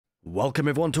Welcome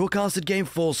everyone to a casted game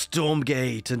for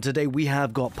Stormgate, and today we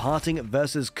have got Parting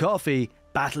versus Coffee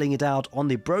battling it out on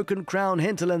the Broken Crown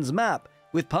Hinterlands map,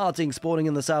 with Parting spawning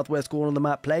in the southwest corner of the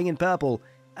map playing in purple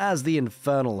as the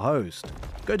infernal host.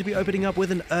 Going to be opening up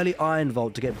with an early Iron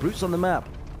Vault to get brutes on the map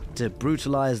to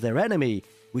brutalize their enemy,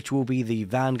 which will be the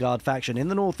Vanguard faction in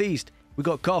the northeast. We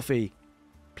got Coffee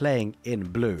playing in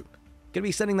blue. Going to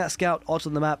be sending that scout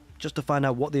onto the map just to find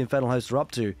out what the infernal hosts are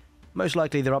up to. Most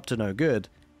likely they're up to no good,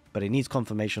 but it needs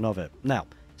confirmation of it. Now,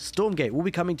 Stormgate will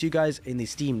be coming to you guys in the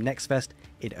Steam Next Fest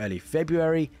in early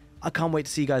February. I can't wait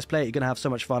to see you guys play it. You're going to have so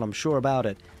much fun, I'm sure about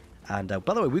it. And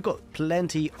by the way, we've got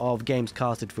plenty of games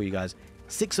casted for you guys.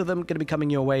 6 of them going to be coming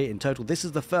your way in total. This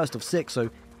is the first of 6, so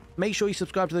make sure you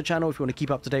subscribe to the channel if you want to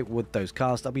keep up to date with those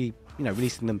casts. I'll be,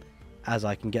 releasing them as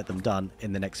I can get them done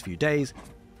in the next few days.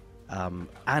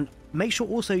 And make sure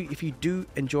also, if you do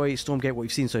enjoy Stormgate, what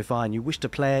you've seen so far, and you wish to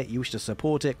play it, you wish to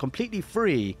support it completely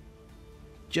free,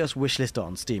 just wishlist it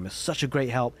on Steam. It's such a great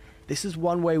help. This is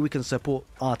one way we can support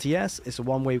RTS. It's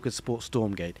one way we can support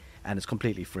Stormgate, and it's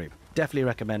completely free. Definitely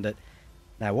recommend it.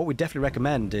 Now, what we definitely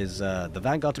recommend is the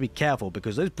Vanguard to be careful,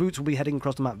 because those brutes will be heading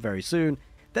across the map very soon.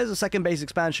 There's a second base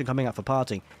expansion coming out for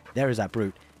Parting. There is that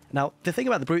brute. Now, the thing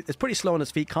about the brute, it's pretty slow on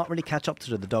its feet, can't really catch up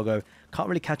to the doggo, can't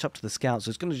really catch up to the scout, so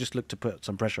it's going to just look to put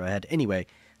some pressure ahead. Anyway,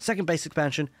 second base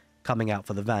expansion coming out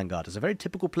for the Vanguard. It's a very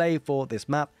typical play for this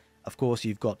map. Of course,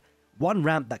 you've got one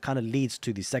ramp that kind of leads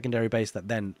to the secondary base that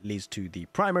then leads to the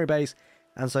primary base,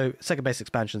 and so second base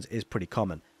expansions is pretty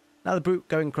common. Now, the brute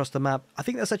going across the map, I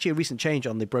think that's actually a recent change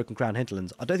on the Broken Crown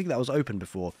Hinterlands. I don't think that was open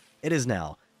before. It is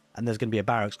now, and there's going to be a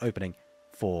barracks opening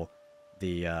for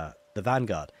the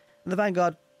Vanguard. And the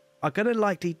Vanguard are going to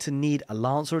likely to need a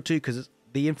Lancer or two, because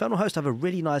the Infernal hosts have a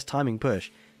really nice timing push.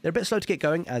 They're a bit slow to get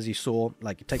going, as you saw.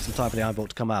 Like, it takes some time for the Iron Vault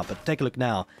to come out, but take a look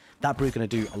now. That brute going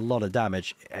to do a lot of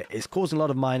damage. It's causing a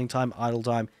lot of mining time, idle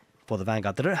time for the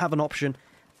Vanguard. They don't have an option,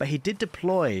 but he did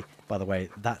deploy, by the way,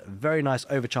 that very nice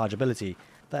overcharge ability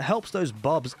that helps those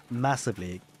bobs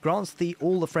massively. It grants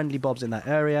all the friendly bobs in that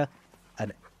area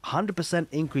an 100%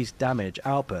 increased damage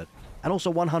output, and also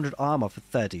 100 armor for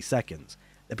 30 seconds.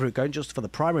 The brute going just for the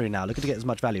primary now, looking to get as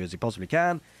much value as he possibly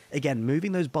can. Again,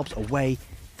 moving those bobs away,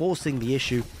 forcing the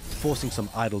issue, forcing some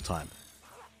idle time.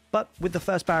 But with the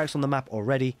first barracks on the map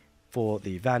already for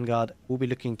the Vanguard, we'll be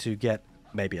looking to get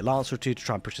maybe a Lancer or two to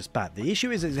try and push this back. The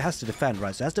issue is it has to defend,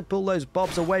 right? So it has to pull those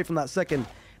bobs away from that second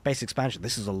base expansion.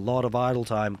 This is a lot of idle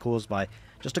time caused by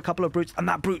just a couple of brutes, and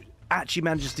that brute actually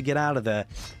manages to get out of there,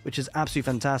 which is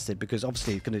absolutely fantastic, because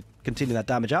obviously it's going to continue that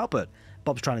damage output.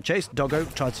 Bob's trying to chase, Doggo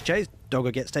tries to chase, Doggo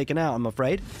gets taken out, I'm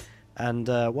afraid. And,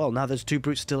 well, now there's 2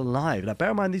 brutes still alive. Now, bear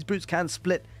in mind, these brutes can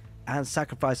split and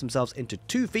sacrifice themselves into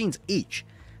 2 fiends each,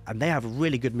 and they have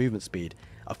really good movement speed.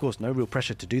 Of course, no real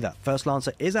pressure to do that. First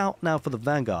Lancer is out now for the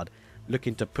Vanguard,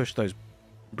 looking to push those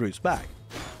brutes back.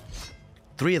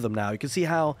 3 of them now. You can see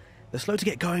how they're slow to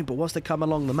get going, but once they come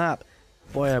along the map,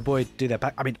 boy oh boy, do their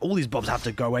pack. I mean, all these bobs have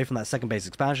to go away from that second base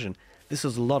expansion. This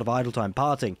is a lot of idle time.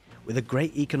 Parting with a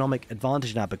great economic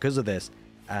advantage now because of this.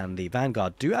 And the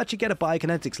Vanguard do actually get a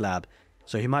biokinetics lab,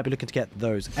 so he might be looking to get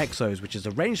those Exos, which is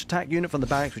a ranged attack unit from the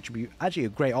barracks, which would be actually a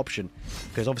great option,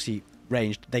 because obviously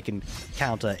ranged, they can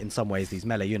counter in some ways these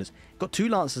melee units. Got 2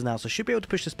 Lancers now, so should be able to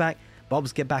push this back.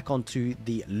 Bobs get back onto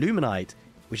the Luminite,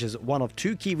 which is one of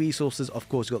 2 key resources. Of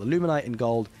course, you've got the Luminite in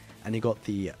gold, and you've got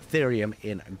the Therium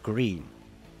in green.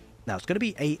 Now, it's going to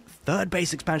be a third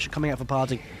base expansion coming out for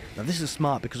Parting. Now, this is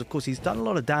smart because, of course, he's done a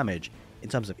lot of damage in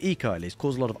terms of eco, at least,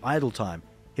 caused a lot of idle time.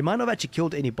 He might not have actually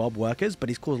killed any Bob workers, but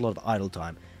he's caused a lot of idle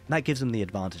time, and that gives him the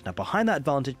advantage. Now, behind that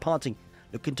advantage, Parting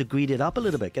looking to greed it up a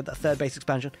little bit, get that third base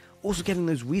expansion, also getting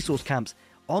those resource camps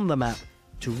on the map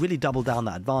to really double down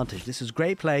that advantage. This is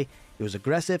great play. He was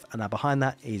aggressive, and now behind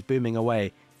that, he's booming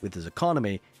away with his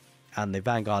economy, and the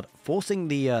Vanguard forcing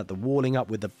the walling up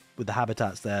with the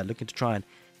habitats there, looking to try and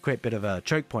create a bit of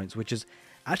choke points, which is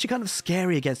actually kind of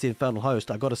scary against the Infernal host,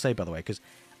 I've got to say, by the way, because,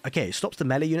 okay, it stops the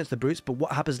melee units, the brutes, but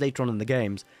what happens later on in the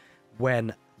games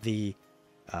when the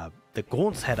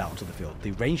Gaunts head out onto the field,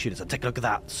 the range units, and take a look at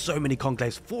that, so many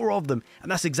Conclaves, 4 of them,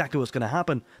 and that's exactly what's going to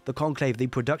happen. The Conclave, the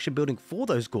production building for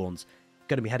those Gaunts,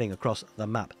 going to be heading across the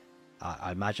map,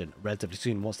 I imagine, relatively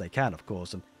soon, once they can, of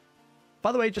course. And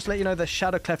by the way, just to let you know, the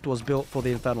Shadow Cleft was built for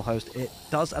the Infernal host. It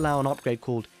does allow an upgrade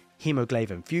called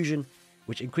Hemoglaive Infusion,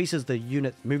 which increases the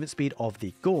unit movement speed of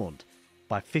the Gaunt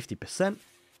by 50%,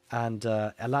 and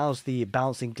allows the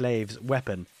Bouncing Glaive's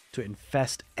weapon to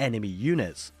infest enemy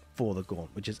units for the Gaunt,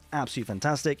 which is absolutely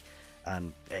fantastic.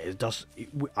 And it does.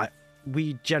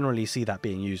 We generally see that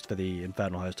being used for the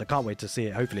Infernal host. I can't wait to see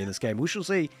it, hopefully, in this game. We shall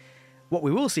see. What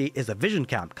we will see is a vision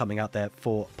camp coming out there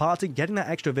for parting, getting that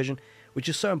extra vision, which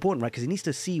is so important, right? Because he needs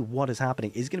to see what is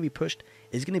happening. Is he going to be pushed?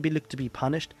 Is he going to be looked to be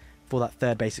punished for that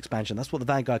third base expansion? That's what the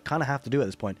Vanguard kind of have to do at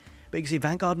this point. But you can see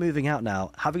Vanguard moving out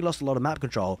now, having lost a lot of map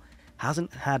control,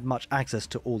 hasn't had much access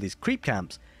to all these creep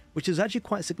camps, which is actually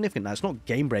quite significant. Now, it's not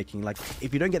game-breaking. Like,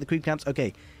 if you don't get the creep camps,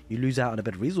 okay, you lose out on a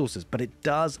bit of resources, but it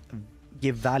does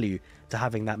give value to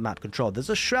having that map control. There's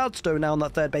a Shroud Stone now on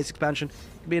that third base expansion.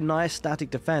 It could be a nice static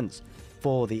defense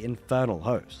for the Infernal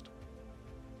host.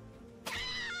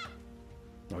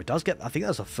 Now, it does get, I think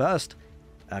that's the first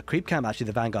creep camp actually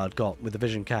the Vanguard got with the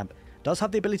vision camp. Does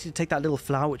have the ability to take that little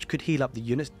flower, which could heal up the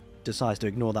units. Decides to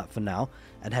ignore that for now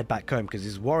and head back home because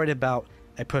he's worried about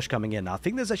a push coming in. Now, I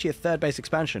think there's actually a third base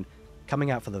expansion coming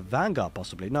out for the Vanguard,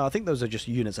 possibly. No, I think those are just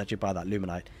units actually by that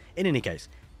Luminite. In any case,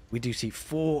 we do see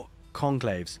 4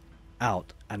 conclaves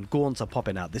out and gaunts are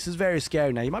popping out. This is very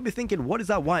scary. Now, you might be thinking, what is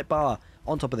that white bar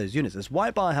on top of those units? It's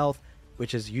white bar health,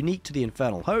 which is unique to the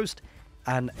Infernal host,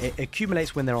 and it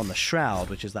accumulates when they're on the Shroud,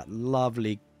 which is that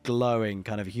lovely glowing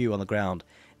kind of hue on the ground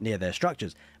near their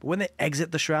structures. But when they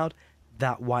exit the Shroud,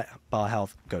 that white bar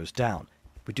health goes down.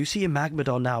 We do see a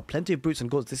Magmadon now, plenty of brutes and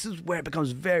gaunts. This is where it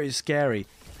becomes very scary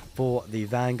for the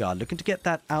Vanguard, looking to get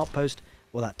that outpost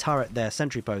or that turret there,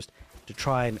 sentry post, to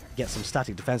try and get some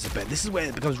static defenses. But this is where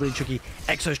it becomes really tricky.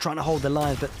 Exo's trying to hold the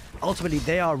lines, but ultimately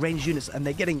they are ranged units and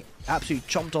they're getting absolutely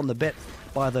chomped on the bit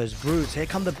by those brutes. Here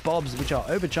come the Bobs, which are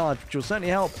overcharged, which will certainly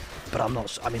help. But I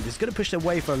mean, it's going to push their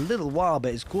way for a little while,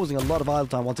 but it's causing a lot of idle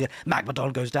time once again.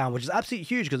 Magmadon goes down, which is absolutely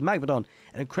huge because Magmadon,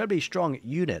 an incredibly strong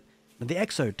unit. And the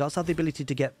Exo does have the ability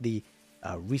to get the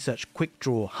Research Quick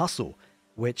Draw Hustle,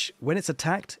 which when it's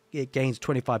attacked, it gains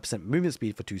 25% movement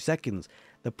speed for 2 seconds.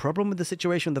 The problem with the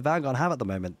situation the Vanguard have at the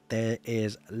moment, there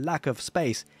is lack of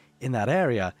space in that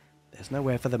area. There's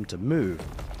nowhere for them to move.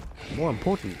 More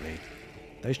importantly,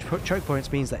 those choke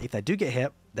points means that if they do get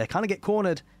hit, they kind of get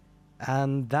cornered,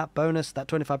 and that bonus, that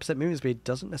 25% movement speed,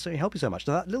 doesn't necessarily help you so much.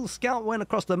 So that little scout went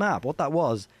across the map. What that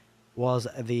was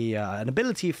the an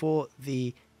ability for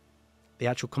the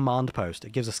actual command post.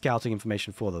 It gives a scouting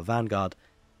information for the Vanguard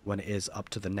when it is up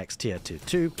to the next tier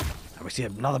 2. And we see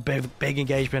another big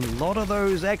engagement. A lot of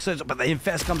those Exos, but the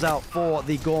Infest comes out for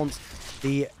the Gaunts.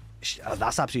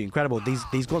 That's absolutely incredible. These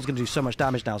Gaunts are going to do so much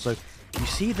damage now. So you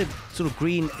see the sort of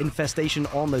green infestation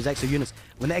on those Exo units.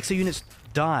 When the Exo units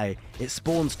die, it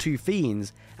spawns 2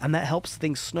 Fiends, and that helps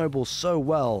things snowball so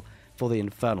well for the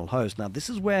Infernal host. Now,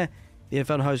 this is where the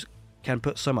Infernal host can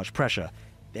put so much pressure.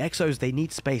 The Exos, they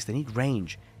need space, they need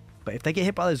range. But if they get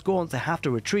hit by those Gaunts, they have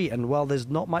to retreat, and well, there's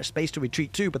not much space to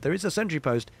retreat to, but there is a sentry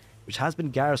post, which has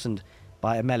been garrisoned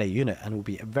by a melee unit, and will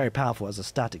be very powerful as a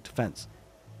static defense.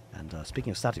 And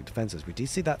speaking of static defenses, we do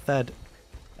see that third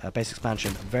base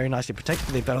expansion very nicely protected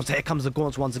for the Infernals. Here comes the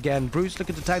Gaunts once again. Bruce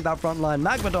looking to tank that front line.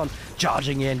 Magmadon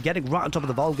charging in, getting right on top of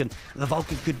the Vulcan. The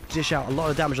Vulcan could dish out a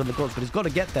lot of damage on the Gaunts, but he's got to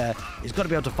get there. He's got to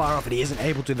be able to fire off, and he isn't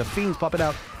able to. The Fiends popping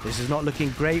out. This is not looking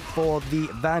great for the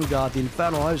Vanguard. The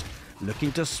Infernal host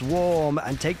looking to swarm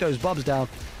and take those Bobs down.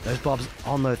 Those Bobs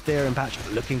on the Therian patch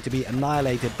looking to be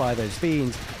annihilated by those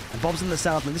Fiends. And Bobs in the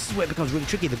south, and this is where it becomes really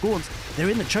tricky. The Gaunts, they're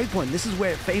in the choke point. This is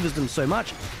where it favors them so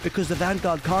much because the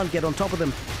Vanguard can't get on top of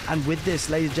them. And with this,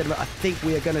 ladies and gentlemen, I think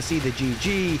we are going to see the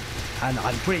GG, and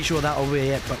I'm pretty sure that will be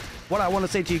it. But what I want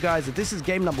to say to you guys is that this is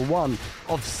game number 1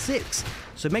 of 6.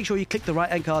 So make sure you click the right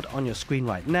end card on your screen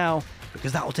right now,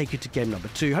 because that will take you to game number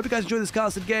 2. Hope you guys enjoyed this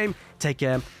casted game. Take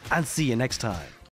care, and see you next time.